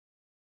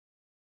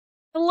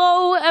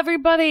Hello,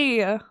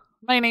 everybody!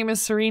 My name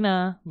is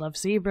Serena, love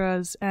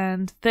zebras,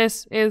 and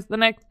this is the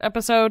next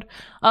episode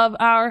of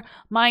our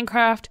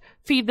Minecraft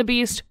Feed the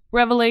Beast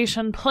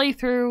Revelation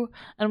playthrough,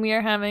 and we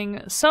are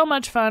having so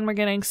much fun, we're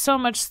getting so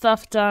much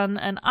stuff done,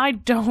 and I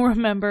don't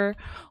remember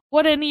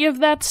what any of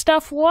that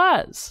stuff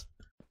was.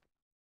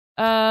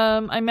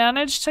 I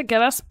managed to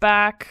get us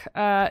back,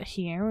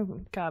 here,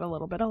 we've got a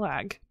little bit of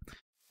lag.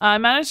 I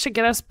managed to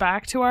get us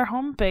back to our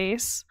home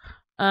base,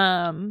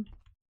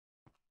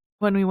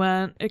 when we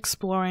went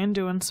exploring,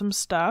 doing some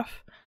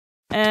stuff.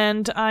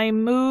 And I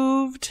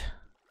moved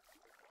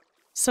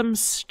some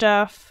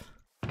stuff,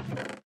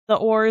 the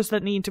ores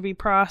that need to be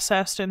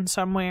processed in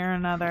some way or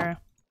another,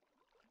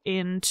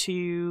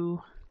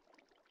 into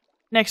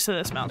next to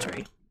this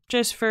smeltery,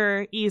 just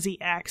for easy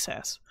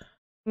access.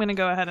 I'm gonna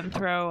go ahead and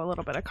throw a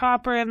little bit of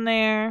copper in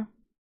there.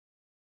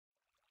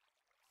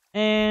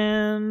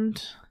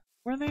 And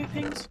were there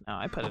things? No,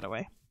 I put it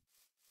away.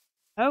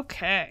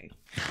 Okay.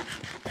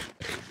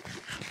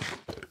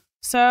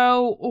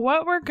 So,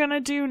 what we're gonna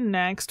do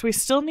next, we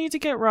still need to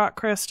get rock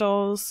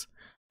crystals.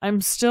 I'm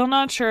still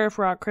not sure if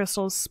rock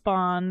crystals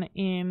spawn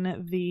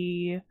in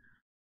the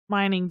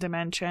mining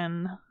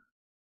dimension.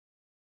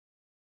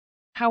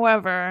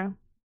 However,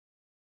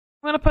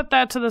 I'm gonna put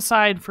that to the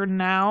side for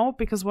now,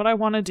 because what I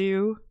want to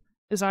do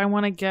is I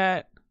want to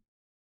get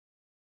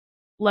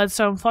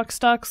leadstone flux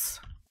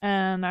ducts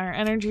and our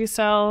energy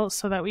cell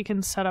so that we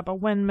can set up a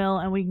windmill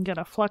and we can get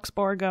a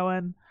fluxbore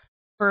going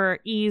for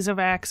ease of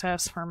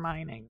access for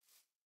mining.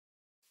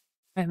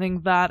 I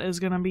think that is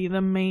going to be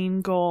the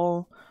main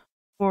goal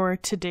for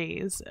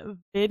today's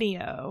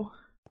video.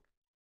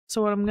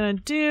 So what I'm going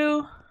to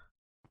do,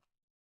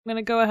 I'm going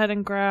to go ahead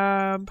and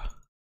grab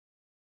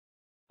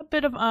a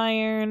bit of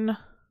iron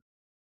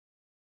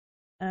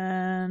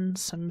and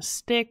some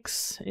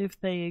sticks if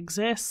they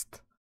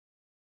exist.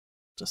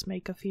 Just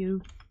make a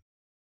few.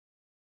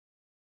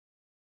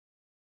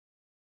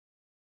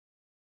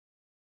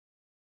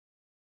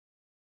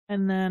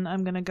 And then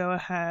I'm going to go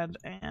ahead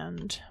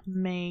and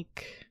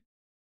make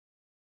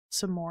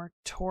some more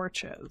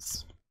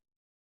torches.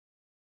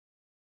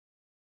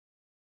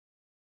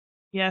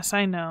 Yes,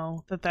 I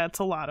know that that's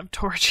a lot of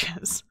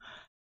torches.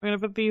 I'm gonna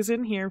put these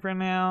in here for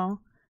now.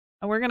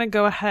 And we're gonna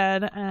go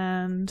ahead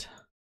and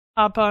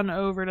hop on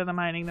over to the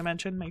mining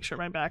dimension. Make sure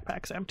my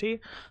backpack's empty.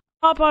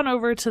 Hop on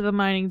over to the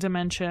mining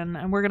dimension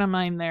and we're gonna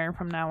mine there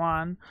from now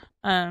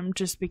on.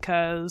 Just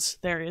because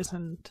there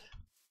isn't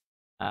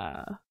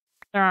there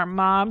aren't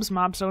mobs.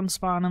 Mobs don't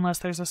spawn unless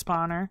there's a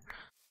spawner.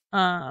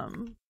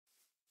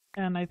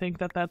 And I think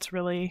that that's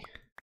really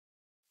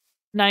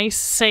nice,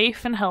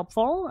 safe, and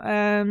helpful,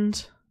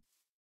 and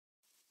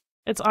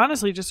it's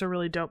honestly just a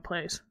really dope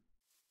place.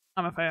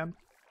 I'm a fan.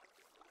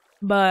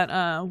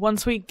 But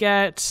once we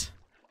get...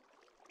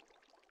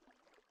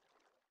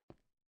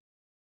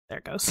 There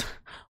it goes.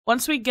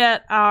 Once we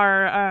get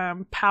our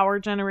power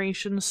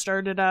generation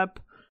started up,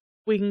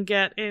 we can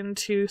get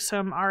into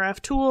some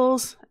RF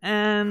tools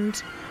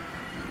and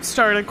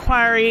start a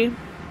quarry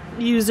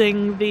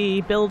using the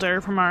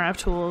builder from RF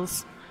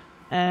tools.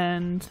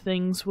 And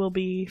things will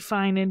be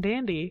fine and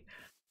dandy.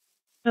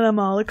 And I'm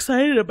all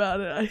excited about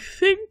it. I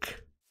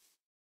think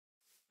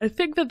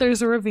that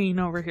there's a ravine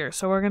over here,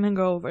 so we're gonna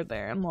go over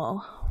there and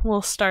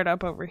we'll start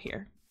up over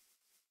here.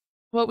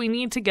 What we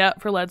need to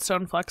get for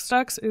leadstone flux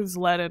ducts is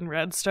lead and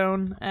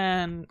redstone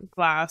and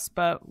glass,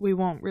 but we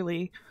won't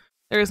really,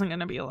 there isn't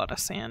gonna be a lot of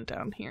sand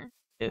down here,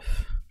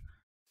 if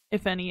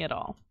any at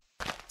all.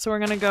 So we're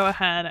gonna go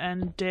ahead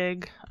and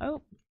dig,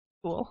 oh,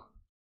 cool.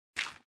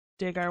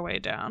 Dig our way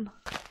down.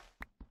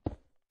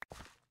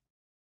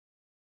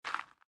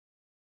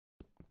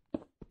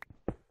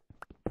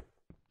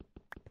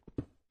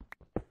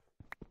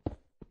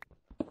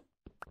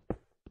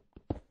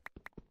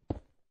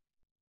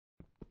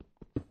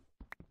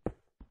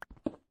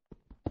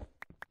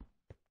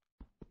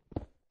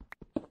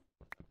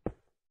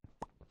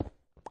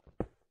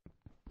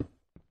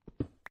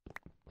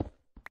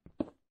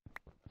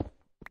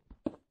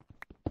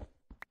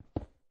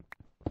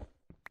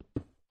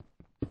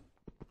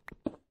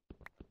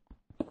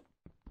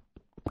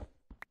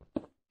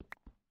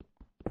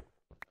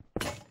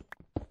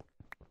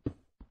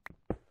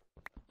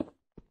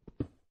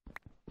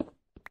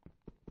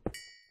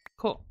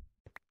 Cool.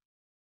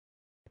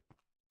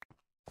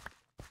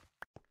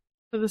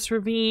 So this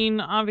ravine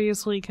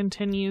obviously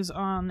continues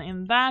on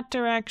in that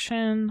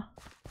direction.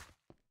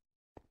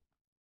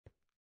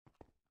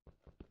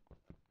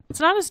 It's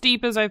not as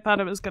deep as I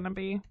thought it was gonna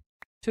be,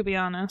 to be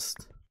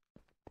honest.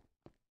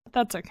 But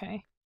that's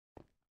okay.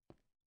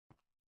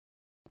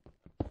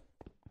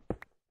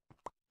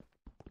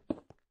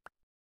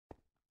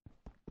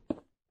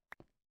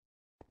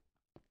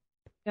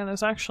 Yeah,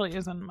 this actually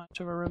isn't much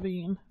of a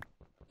ravine.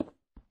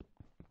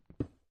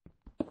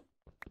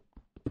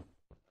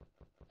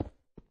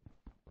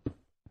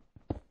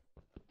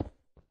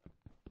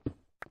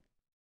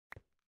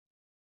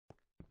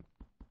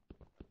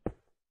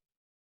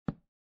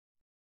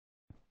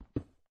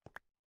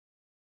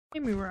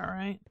 Maybe we're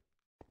alright.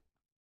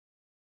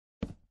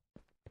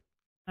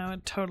 No,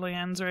 it totally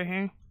ends right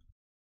here.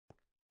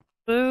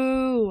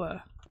 Boo!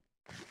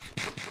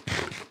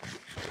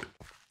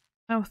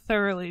 How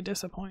thoroughly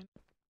disappointed.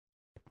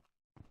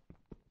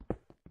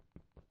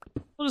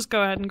 We'll just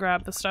go ahead and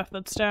grab the stuff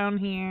that's down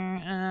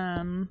here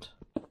and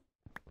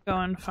go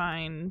and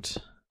find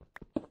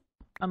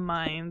a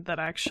mine that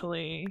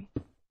actually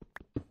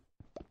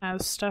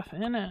has stuff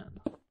in it.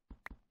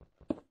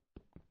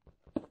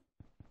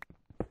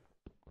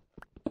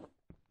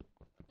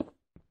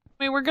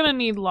 I mean, we're gonna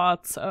need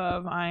lots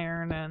of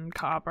iron and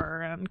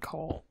copper and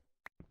coal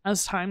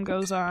as time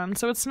goes on,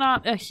 so it's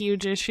not a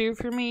huge issue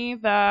for me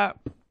that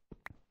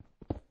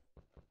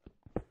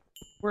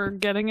we're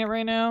getting it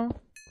right now.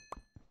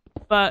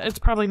 But it's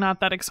probably not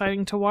that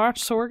exciting to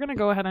watch, so we're gonna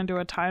go ahead and do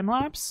a time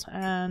lapse,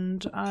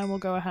 and I will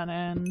go ahead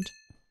and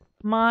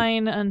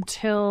mine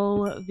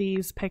until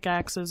these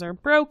pickaxes are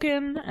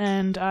broken,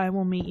 and I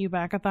will meet you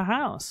back at the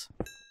house.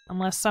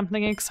 Unless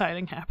something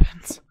exciting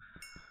happens.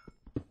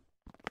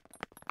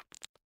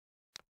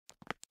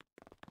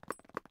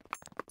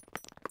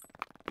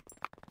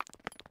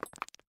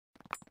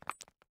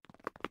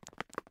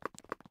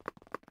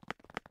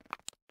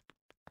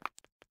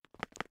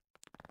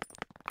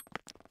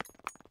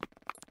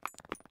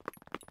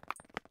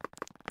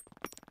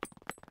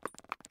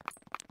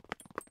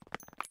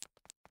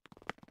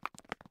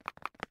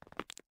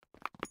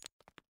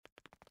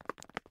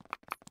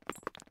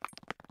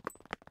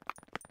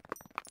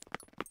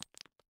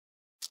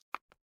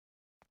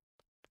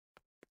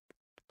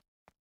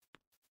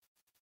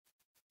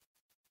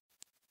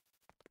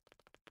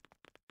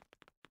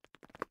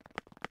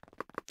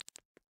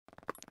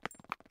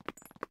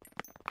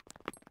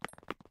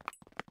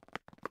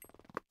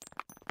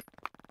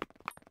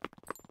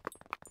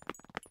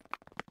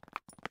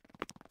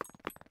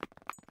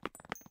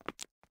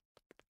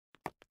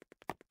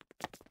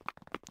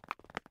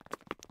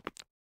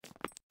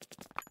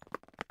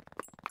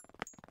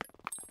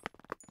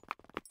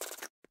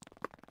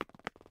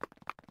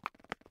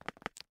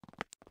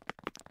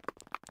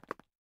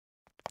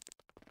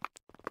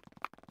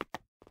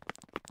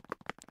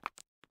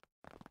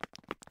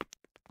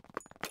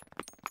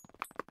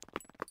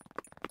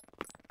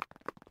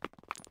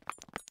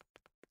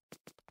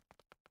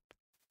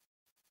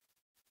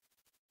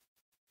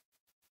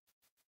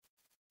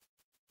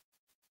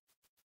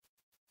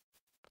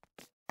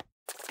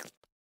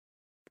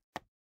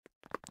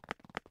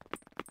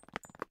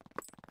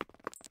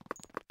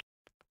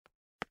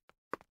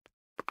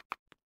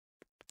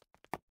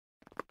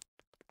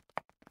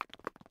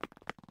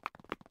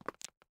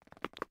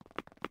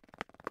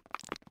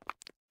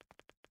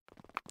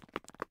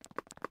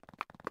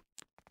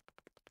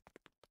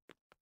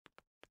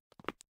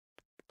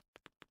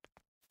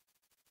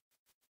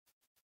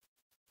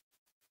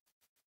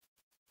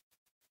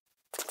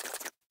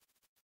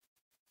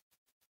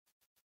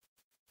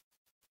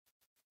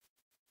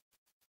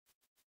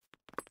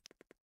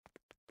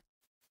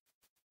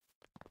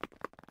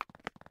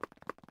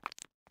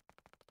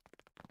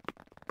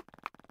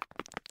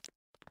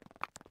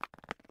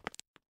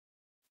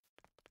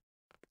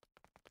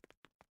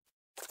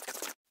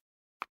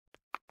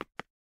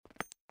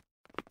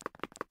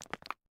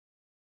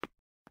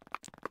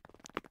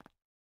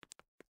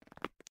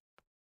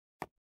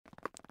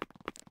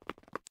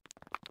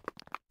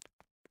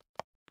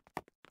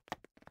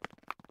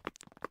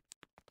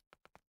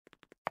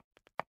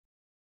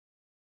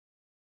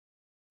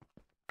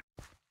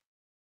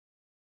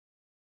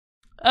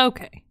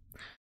 Okay,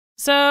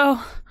 so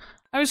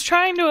I was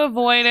trying to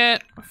avoid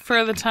it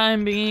for the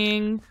time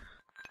being,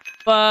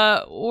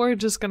 but we're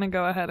just gonna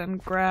go ahead and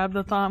grab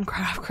the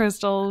Thaumcraft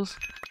crystals,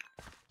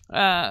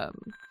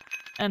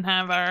 and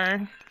have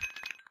our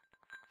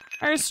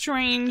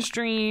strange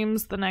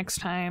dreams the next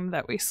time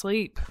that we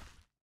sleep.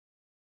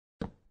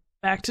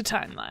 Back to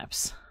time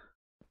lapse.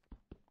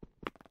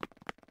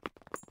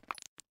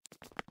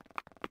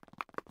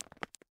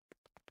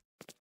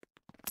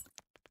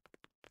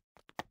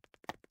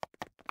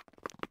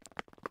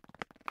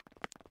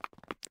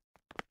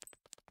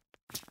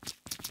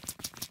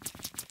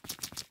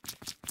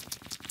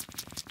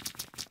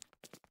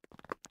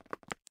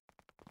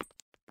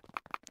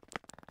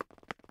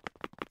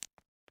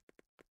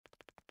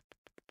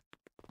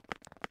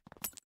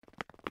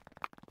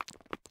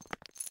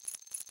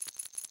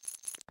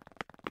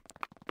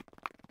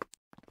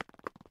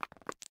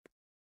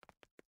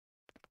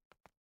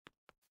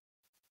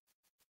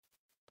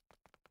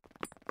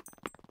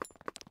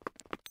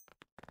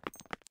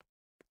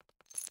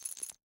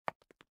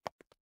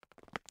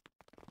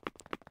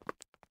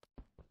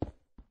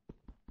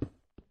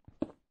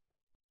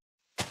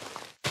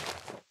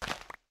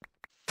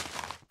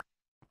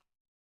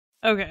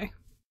 Okay.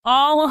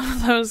 All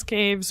of those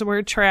caves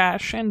were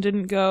trash and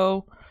didn't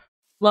go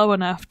low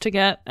enough to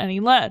get any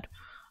lead.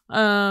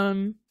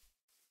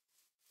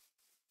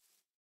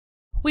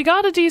 We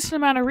got a decent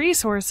amount of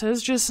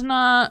resources, just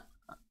not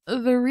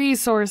the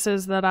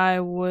resources that I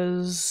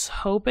was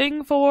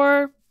hoping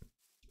for.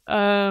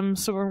 So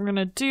what we're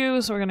gonna do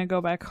is we're gonna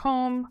go back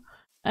home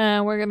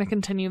and we're gonna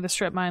continue the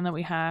strip mine that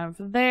we have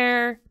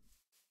there.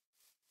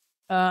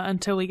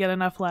 until we get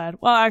enough lead.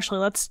 Well, actually,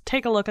 let's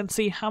take a look and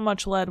see how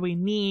much lead we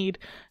need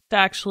to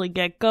actually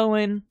get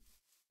going.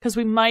 Because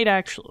we might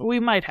have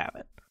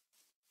it.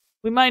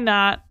 We might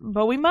not,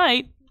 but we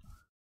might.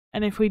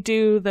 And if we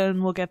do,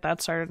 then we'll get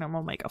that started and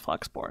we'll make a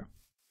fluxbore.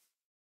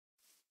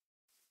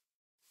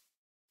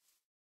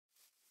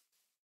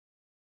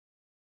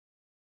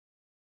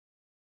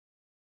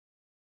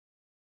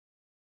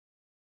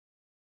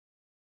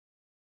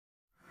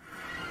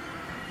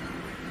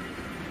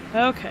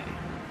 Okay.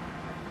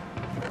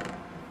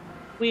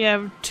 We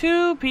have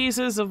 2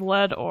 pieces of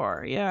lead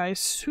ore. Yeah, I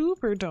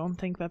super don't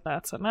think that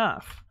that's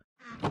enough.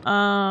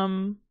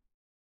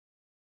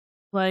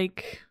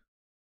 Like,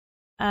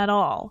 at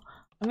all.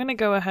 I'm gonna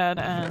go ahead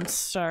and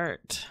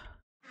start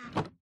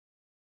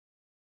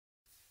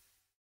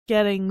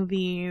getting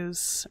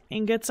these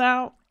ingots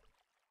out.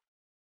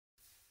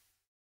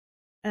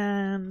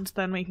 And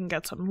then we can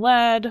get some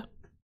lead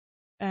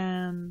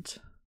and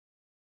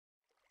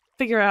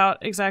figure out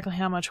exactly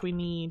how much we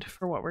need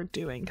for what we're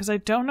doing. Because I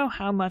don't know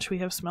how much we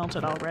have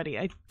smelted already.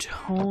 I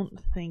don't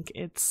think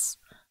it's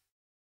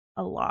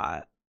a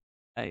lot.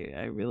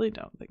 I really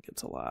don't think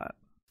it's a lot.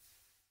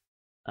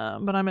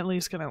 But I'm at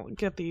least gonna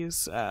get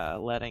these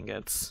lead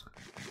ingots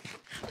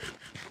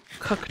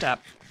cooked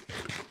up.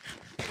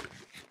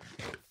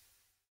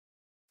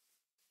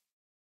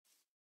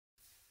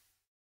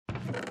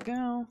 There we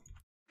go.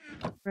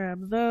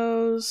 Grab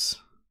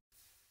those.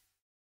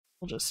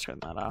 We'll just turn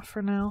that off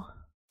for now.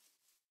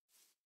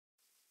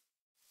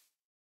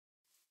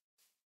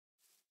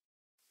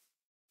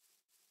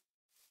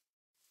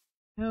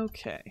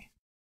 Okay.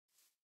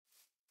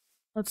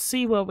 Let's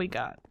see what we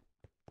got.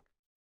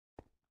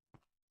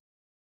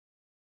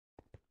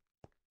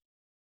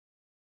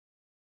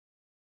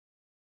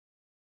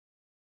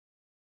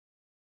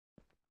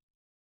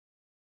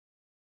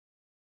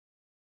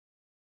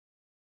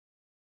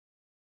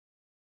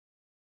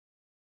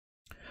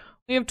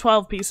 We have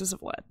 12 pieces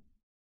of lead.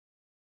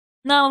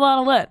 Not a lot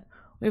of lead.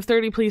 We have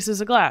 30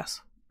 pieces of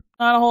glass.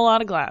 Not a whole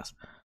lot of glass.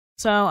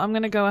 So I'm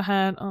gonna go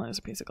ahead. Oh, there's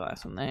a piece of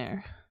glass in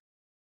there.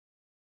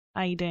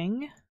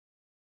 Hiding. I'm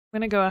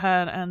gonna go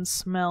ahead and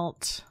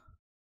smelt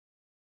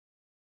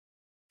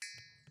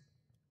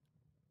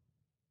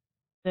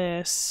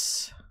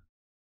this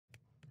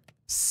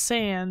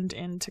sand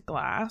into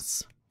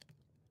glass.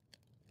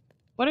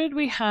 What did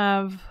we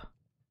have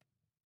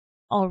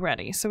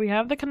already? So we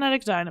have the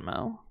kinetic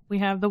dynamo. We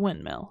have the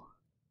windmill.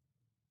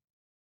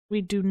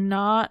 We do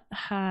not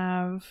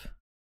have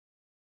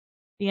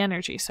the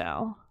energy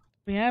cell.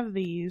 We have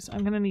these.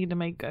 I'm gonna need to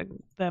make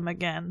them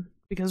again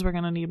because we're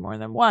gonna need more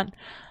than one.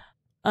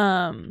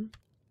 But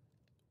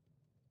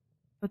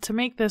to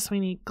make this, we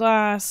need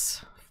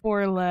glass,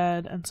 4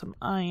 lead, and some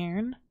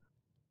iron.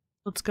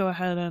 Let's go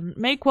ahead and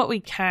make what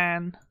we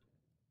can.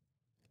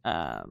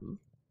 The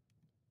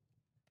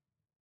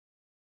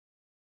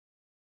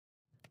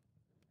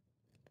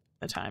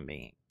time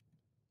being.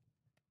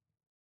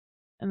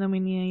 And then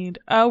we need,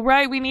 oh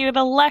right, we needed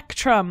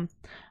electrum.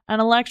 And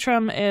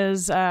electrum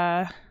is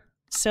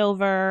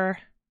silver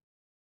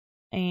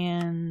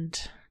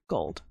and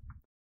gold.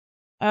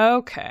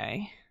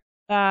 Okay.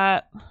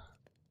 That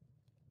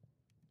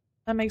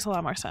makes a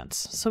lot more sense.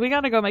 So we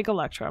gotta go make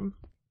electrum.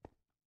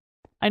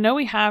 I know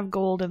we have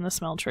gold in the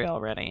smeltery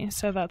already,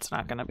 so that's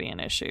not gonna be an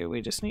issue. We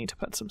just need to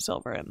put some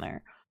silver in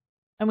there.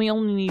 And we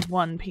only need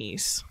 1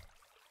 piece.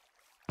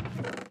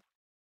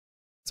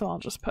 So I'll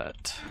just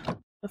put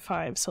the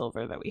 5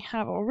 silver that we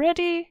have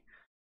already,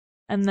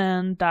 and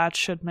then that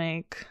should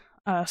make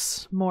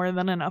us more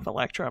than enough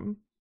electrum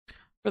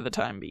for the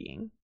time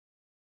being.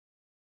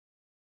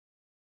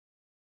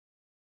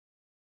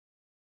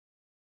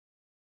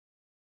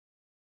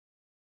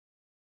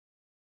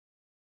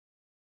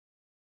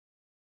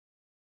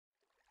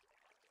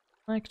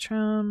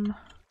 Electrum.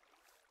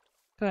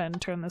 Go ahead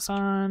and turn this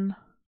on.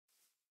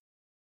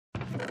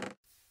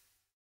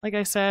 Like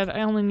I said,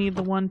 I only need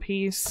the 1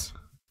 piece.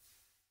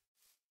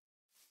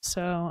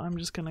 So I'm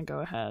just gonna go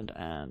ahead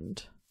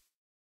and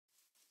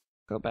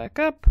go back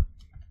up.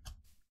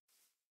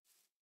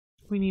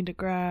 We need to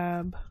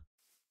grab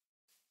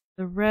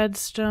the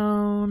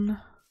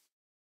redstone.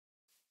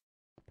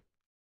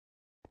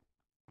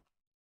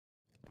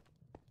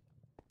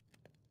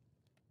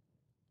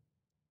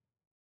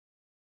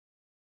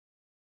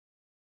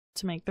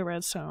 To make the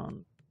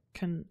redstone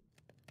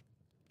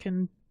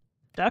conductance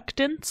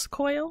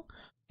coil.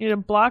 You need a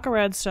block of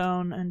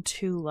redstone and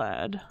 2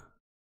 lead.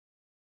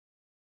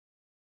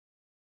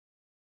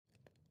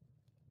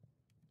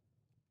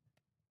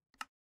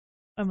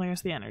 And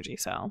there's the energy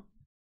cell.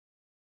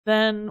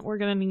 Then we're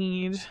gonna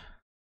need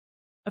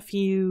a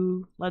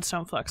few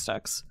leadstone flux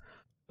ducts,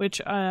 which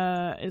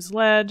is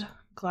lead,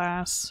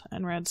 glass,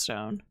 and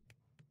redstone.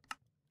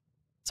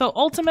 So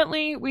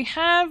ultimately, we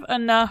have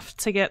enough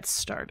to get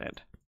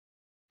started.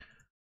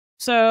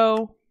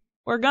 So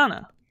I'm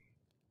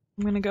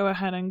gonna go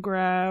ahead and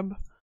grab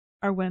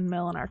our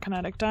windmill and our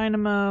kinetic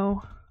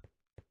dynamo.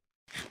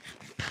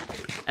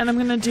 And I'm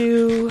gonna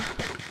do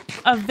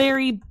a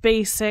very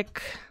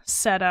basic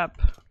setup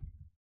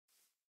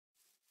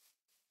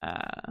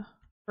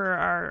for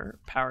our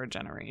power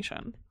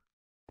generation.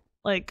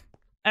 Like,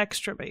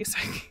 extra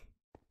basic.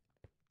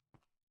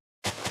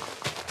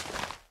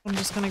 I'm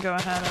just gonna go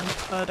ahead and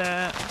put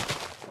it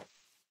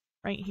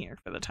right here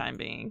for the time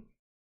being.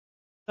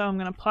 So I'm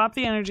gonna plop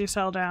the energy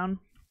cell down,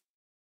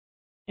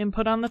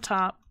 input on the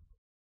top.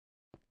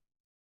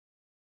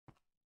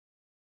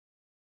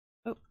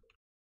 Oh,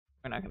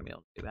 we're not gonna be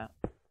able to do that.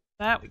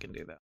 That we can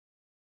do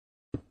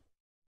though.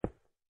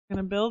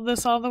 Gonna build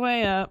this all the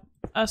way up.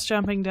 Us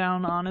jumping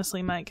down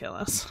honestly might kill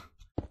us.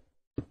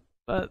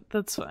 But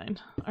that's fine.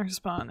 Our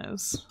spawn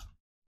is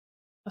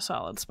a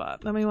solid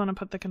spot. Then we want to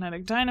put the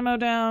kinetic dynamo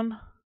down.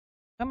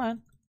 Come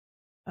on.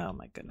 Oh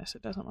my goodness,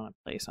 it doesn't want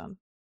to place on.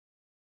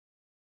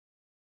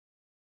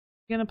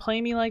 You gonna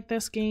play me like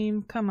this,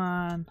 game? Come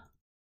on.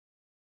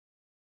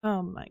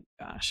 Oh my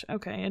gosh.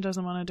 Okay, it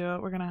doesn't want to do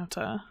it. We're gonna have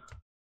to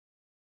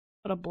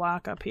put a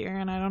block up here,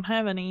 and I don't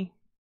have any.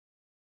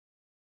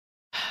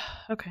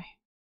 Okay.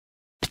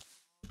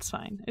 It's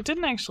fine. It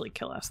didn't actually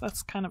kill us.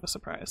 That's kind of a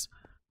surprise.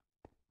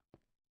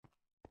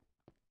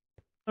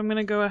 I'm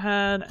gonna go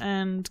ahead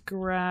and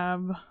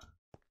grab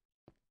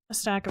a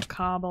stack of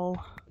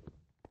cobble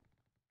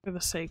for the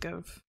sake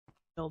of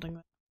building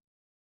them.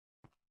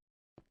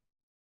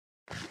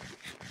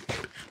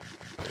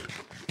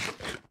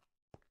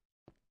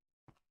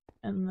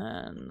 And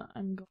then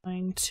I'm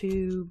going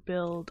to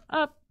build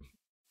up.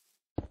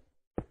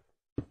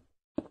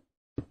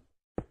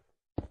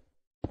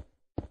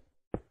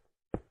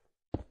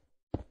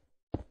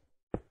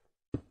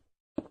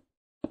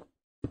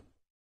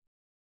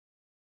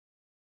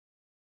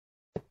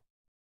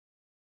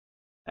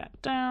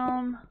 That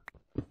down.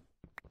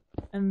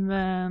 And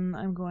then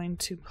I'm going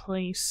to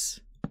place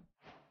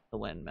the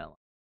windmill.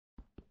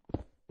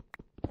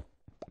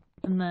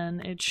 And then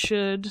it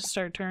should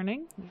start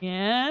turning.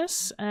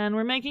 Yes, and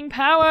we're making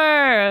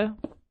power!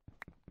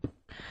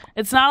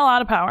 It's not a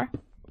lot of power.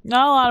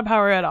 Not a lot of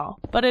power at all,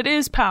 but it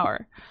is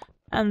power.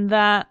 And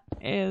that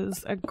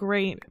is a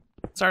great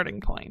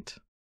starting point.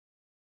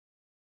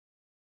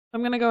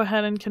 I'm gonna go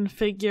ahead and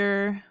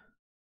configure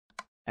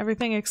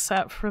everything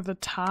except for the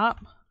top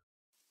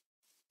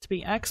to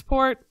be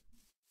export.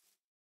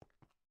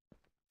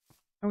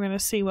 I'm gonna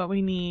see what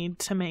we need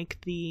to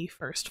make the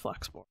first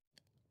fluxbore.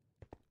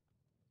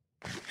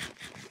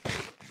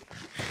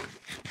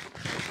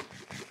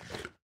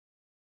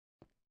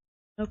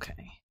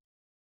 Okay.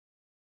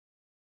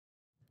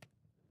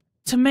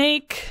 To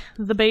make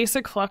the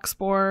basic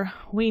fluxbore,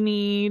 we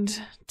need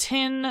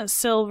tin,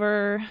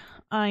 silver,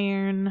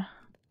 iron,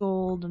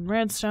 gold, and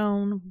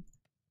redstone.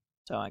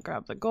 So I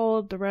grab the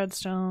gold, the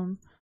redstone,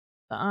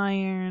 the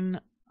iron.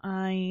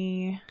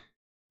 I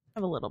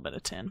have a little bit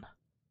of tin.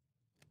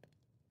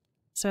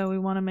 So we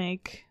want to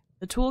make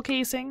the tool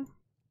casing.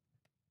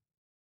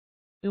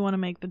 We want to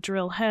make the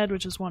drill head,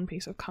 which is one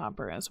piece of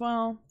copper as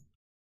well.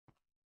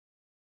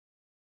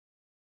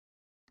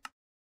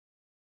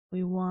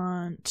 We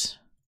want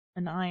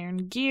an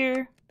iron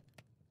gear.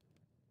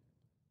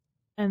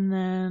 And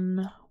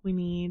then we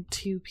need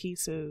 2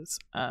 pieces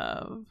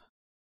of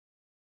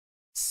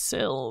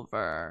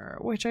silver,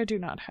 which I do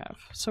not have.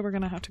 So we're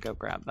going to have to go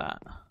grab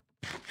that.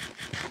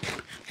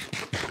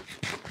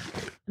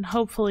 And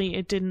hopefully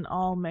it didn't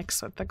all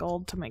mix with the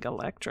gold to make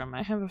electrum.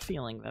 I have a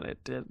feeling that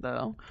it did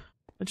though,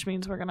 which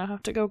means we're gonna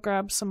have to go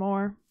grab some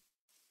more.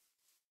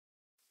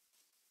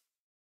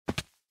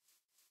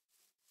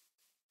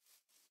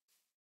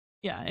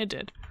 Yeah, it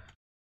did.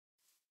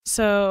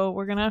 So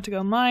we're gonna have to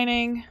go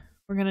mining.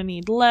 We're gonna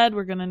need lead,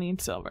 we're gonna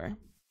need silver.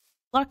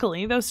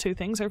 Luckily, those 2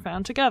 things are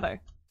found together.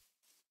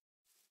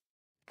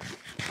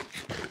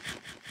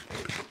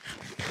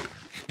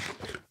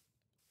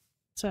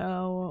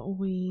 So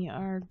we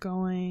are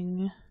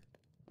going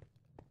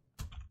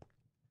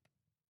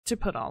to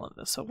put all of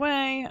this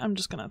away. I'm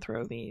just going to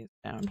throw these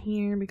down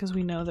here because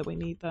we know that we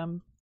need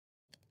them.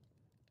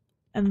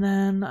 And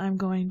then I'm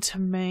going to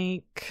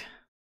make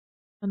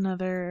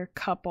another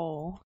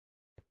couple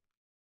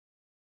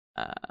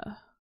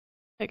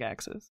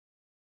pickaxes.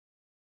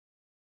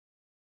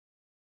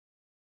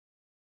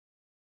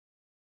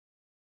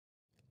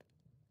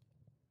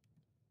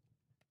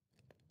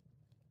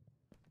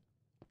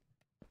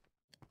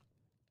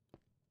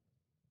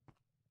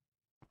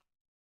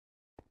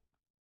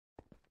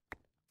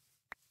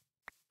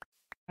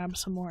 Grab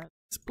some more of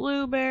these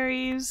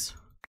blueberries.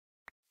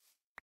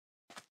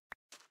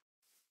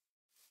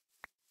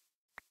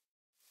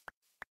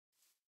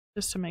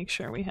 Just to make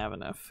sure we have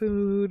enough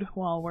food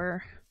while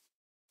we're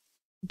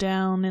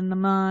down in the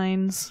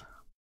mines.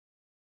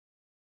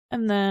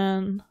 And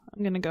then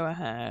I'm gonna go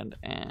ahead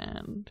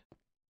and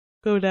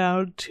go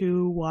down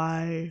to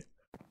Y.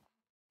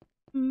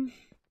 Do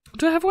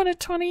I have one at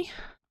 20?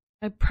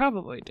 I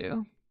probably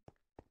do.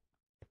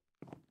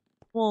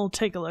 We'll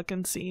take a look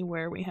and see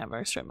where we have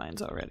our strip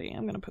mines already.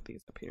 I'm gonna put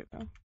these up here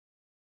though.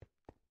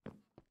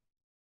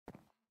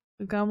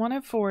 We've got one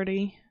at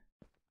 40.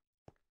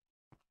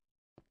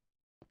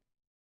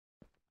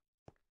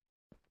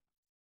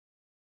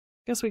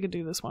 Guess we could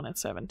do this one at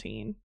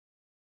 17.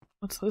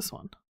 What's this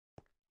one?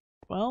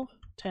 12?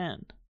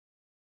 10.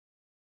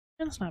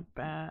 That's not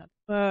bad,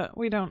 but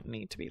we don't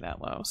need to be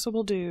that low, so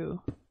we'll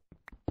do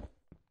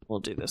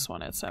this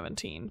one at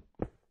 17.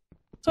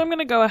 So I'm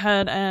gonna go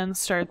ahead and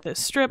start this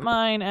strip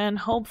mine and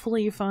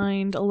hopefully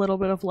find a little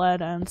bit of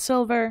lead and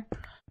silver,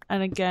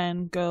 and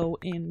again go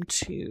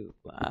into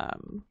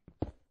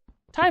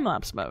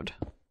time-lapse mode.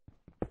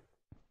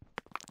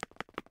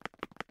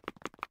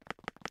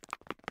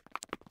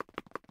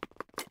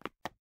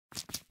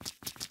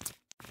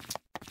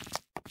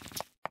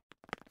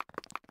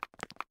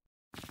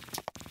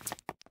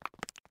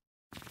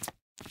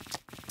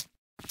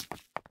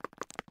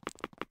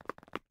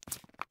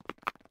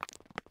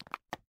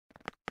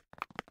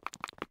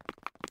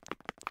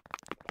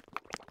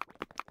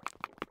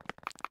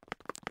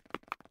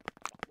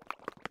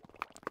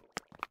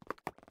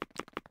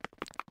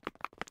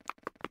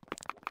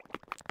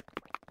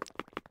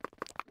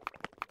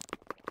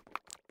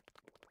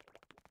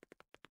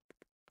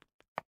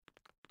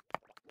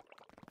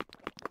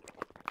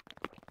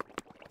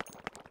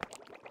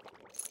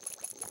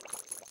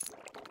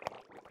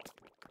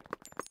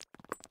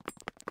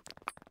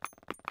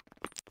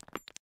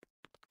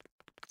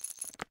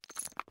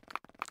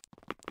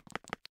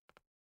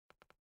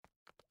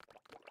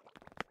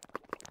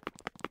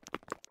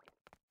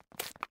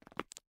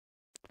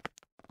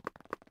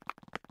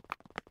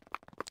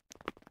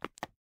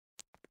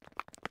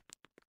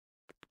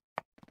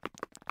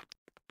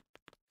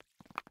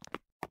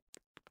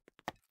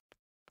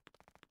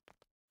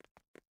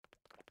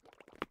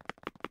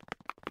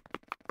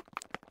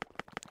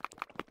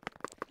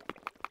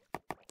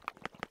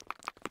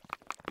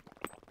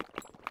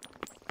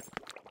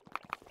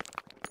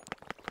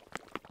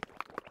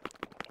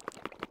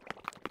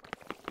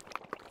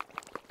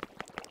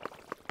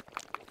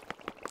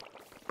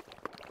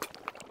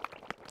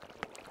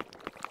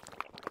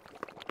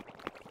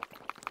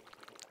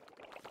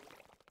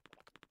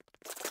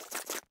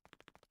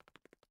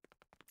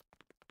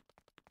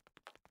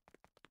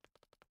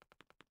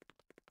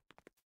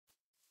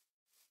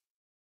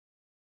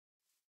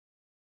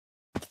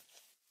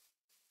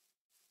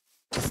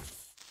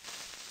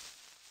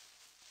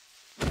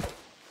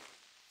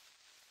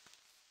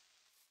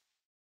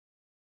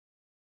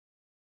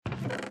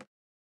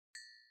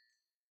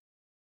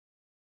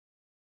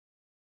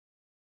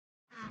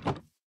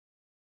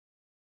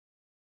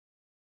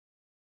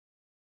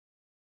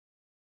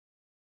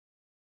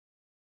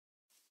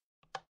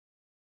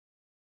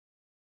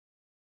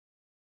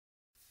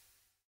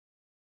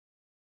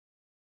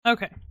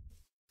 Okay.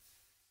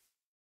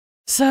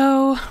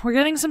 So, we're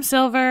getting some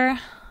silver.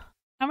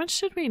 How much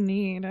did we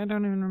need? I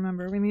don't even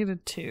remember. We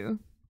needed 2.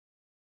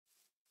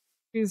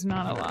 2's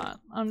not a lot.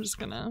 I'm just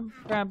gonna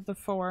grab the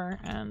 4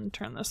 and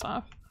turn this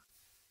off.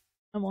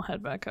 And we'll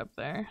head back up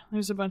there.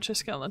 There's a bunch of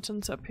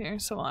skeletons up here,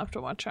 so we'll have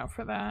to watch out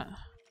for that.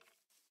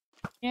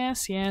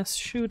 Yes, yes,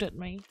 shoot at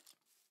me.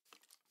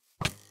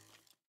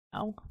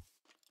 Ow.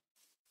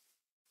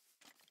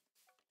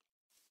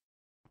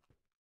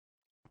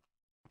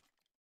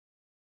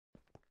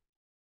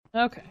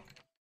 Okay.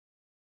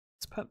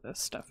 Let's put this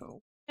stuff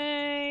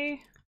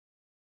away.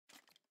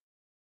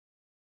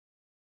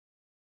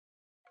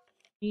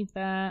 Need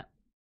that.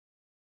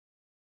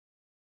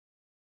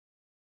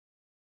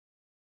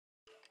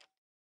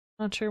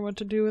 Not sure what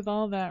to do with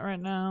all that right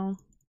now.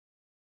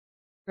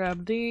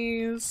 Grab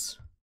these.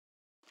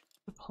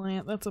 A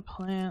plant, that's a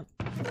plant.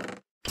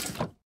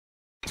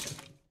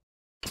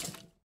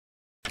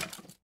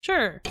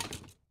 Sure.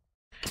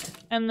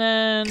 And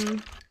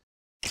then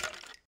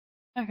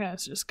that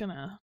guy's just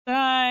gonna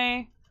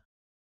die.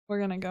 We're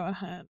gonna go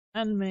ahead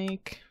and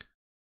make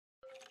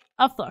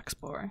a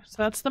fluxbore. So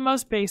that's the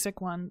most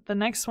basic one. The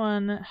next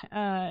one,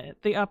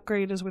 the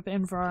upgrade is with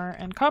Invar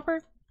and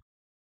copper,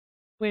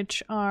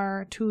 which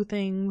are 2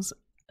 things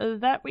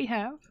that we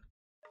have.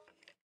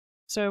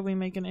 So we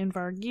make an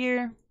Invar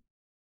gear,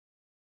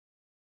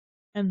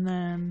 and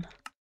then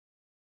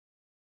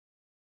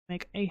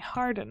make a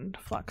hardened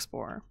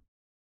fluxbore.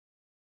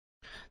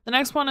 The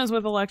next one is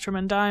with electrum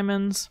and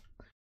diamonds.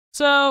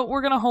 So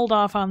we're gonna hold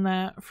off on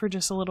that for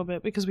just a little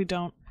bit because we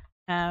don't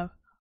have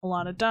a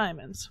lot of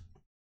diamonds.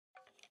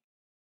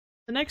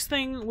 The next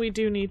thing we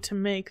do need to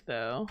make,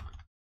 though,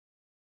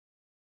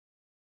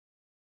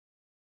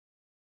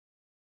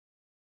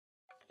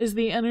 is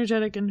the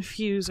energetic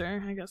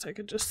infuser. I guess I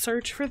could just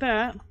search for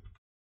that.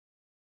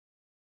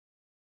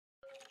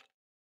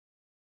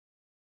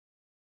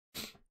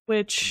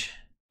 Which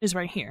is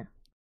right here.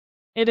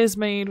 It is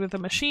made with a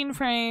machine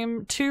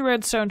frame, 2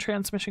 redstone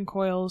transmission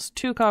coils,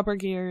 2 copper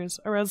gears,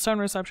 a redstone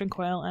reception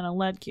coil, and a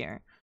lead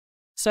gear.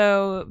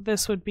 So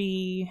this would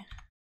be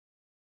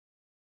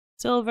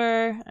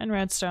silver and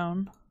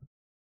redstone.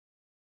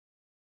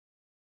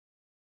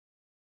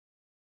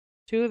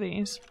 2 of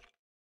these.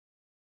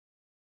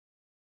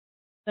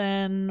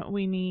 Then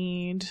we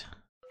need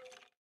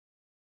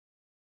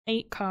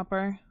 8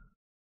 copper.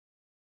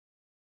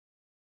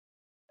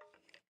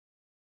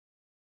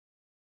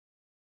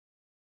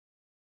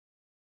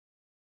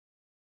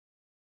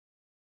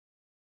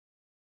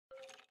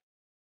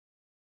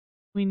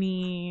 We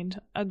need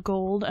a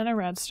gold and a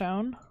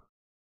redstone.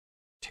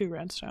 2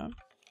 redstone.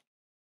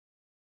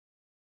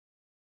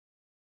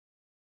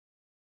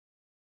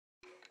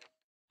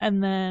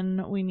 And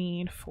then we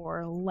need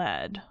 4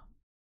 lead,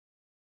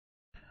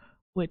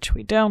 which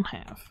we don't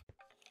have.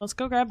 Let's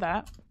go grab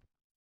that.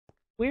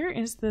 Where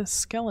is this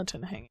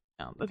skeleton hanging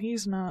out that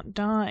he's not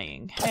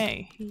dying?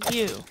 Hey,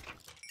 you.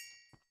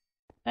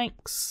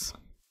 Thanks.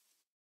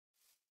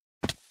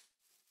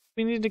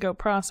 We need to go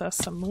process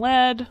some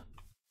lead.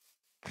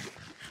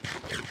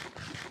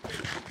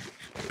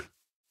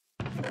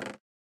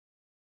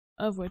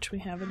 Of which we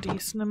have a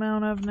decent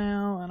amount of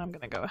now, and I'm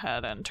gonna go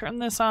ahead and turn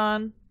this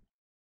on.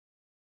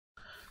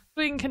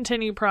 We can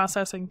continue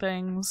processing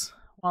things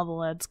while the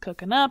lead's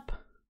cooking up.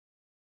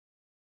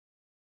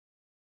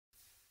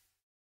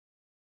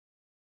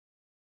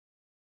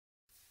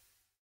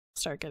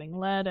 Start getting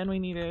lead, and we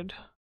needed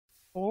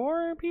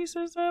 4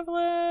 pieces of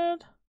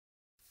lead.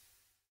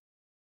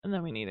 And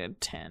then we needed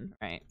 10,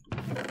 right?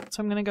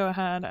 So I'm gonna go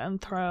ahead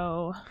and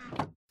throw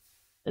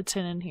the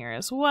tin in here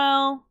as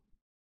well,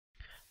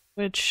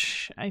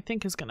 which I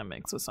think is gonna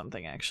mix with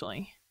something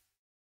actually.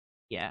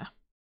 Yeah,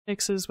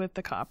 mixes with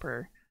the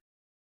copper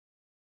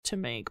to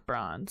make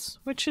bronze,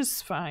 which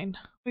is fine.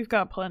 We've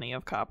got plenty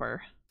of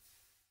copper.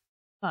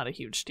 Not a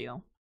huge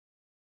deal.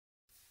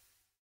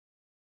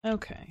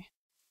 Okay.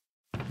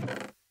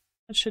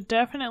 That should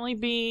definitely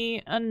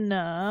be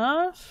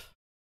enough.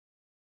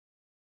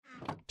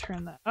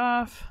 Turn that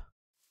off.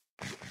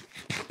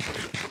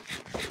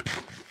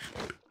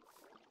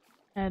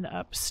 Head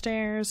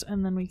upstairs,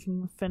 and then we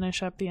can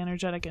finish up the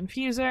energetic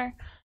infuser,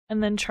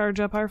 and then charge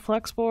up our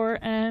fluxbore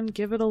and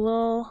give it a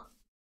little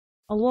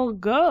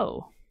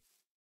go.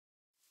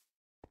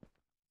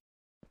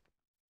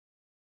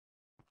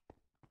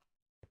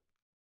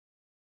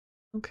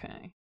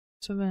 Okay,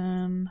 so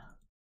then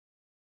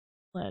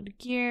lead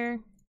gear,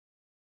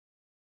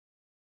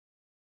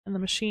 and the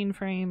machine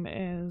frame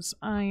is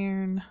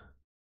iron,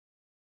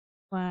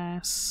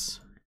 glass,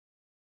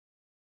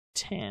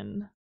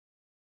 tin.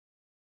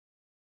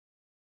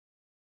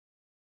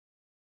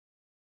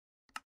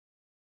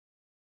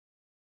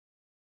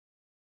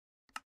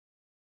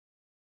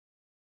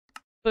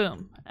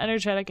 Boom,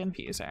 energetic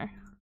infuser.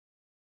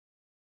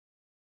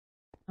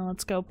 Now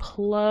let's go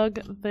plug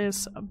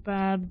this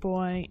bad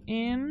boy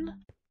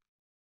in.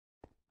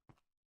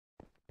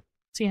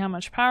 See how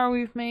much power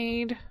we've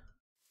made.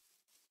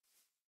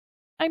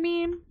 I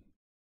mean,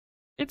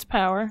 it's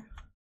power.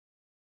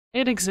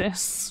 It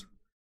exists.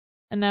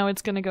 And now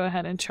it's gonna go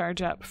ahead and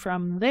charge up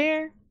from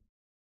there.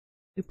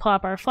 We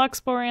plop our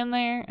fluxbore in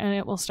there and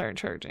it will start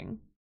charging.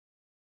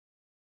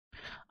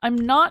 I'm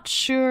not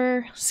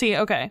sure. See,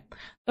 okay.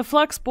 The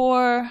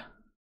fluxbore,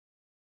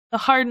 the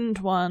hardened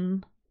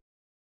one,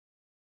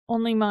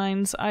 only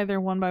mines either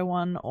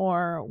 1x1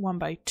 or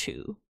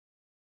 1x2,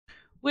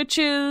 which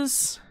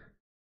is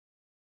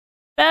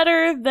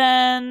better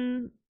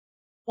than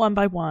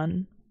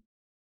 1x1,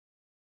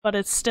 but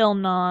it's still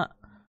not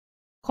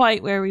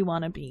quite where we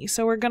want to be.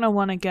 So we're going to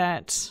want to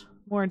get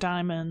more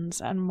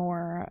diamonds and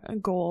more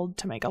gold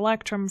to make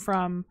electrum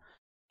from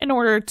in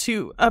order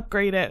to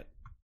upgrade it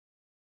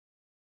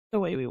the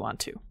way we want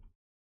to.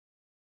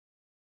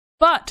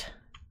 But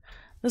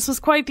this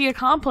was quite the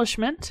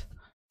accomplishment.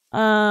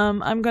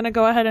 I'm going to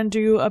go ahead and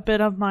do a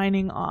bit of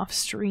mining off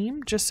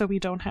stream just so we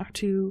don't have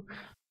to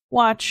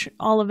watch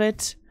all of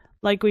it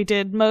like we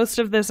did. Most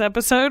of this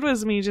episode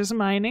was me just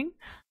mining.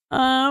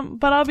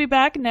 But I'll be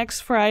back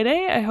next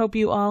Friday. I hope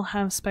you all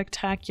have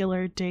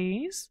spectacular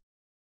days.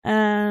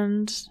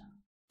 And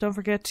don't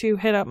forget to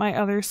hit up my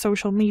other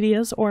social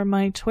medias or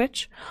my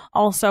Twitch,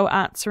 also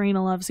at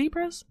Serena Loves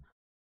Zebras.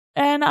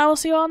 And I will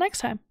see you all next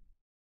time.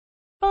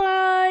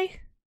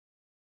 Bye!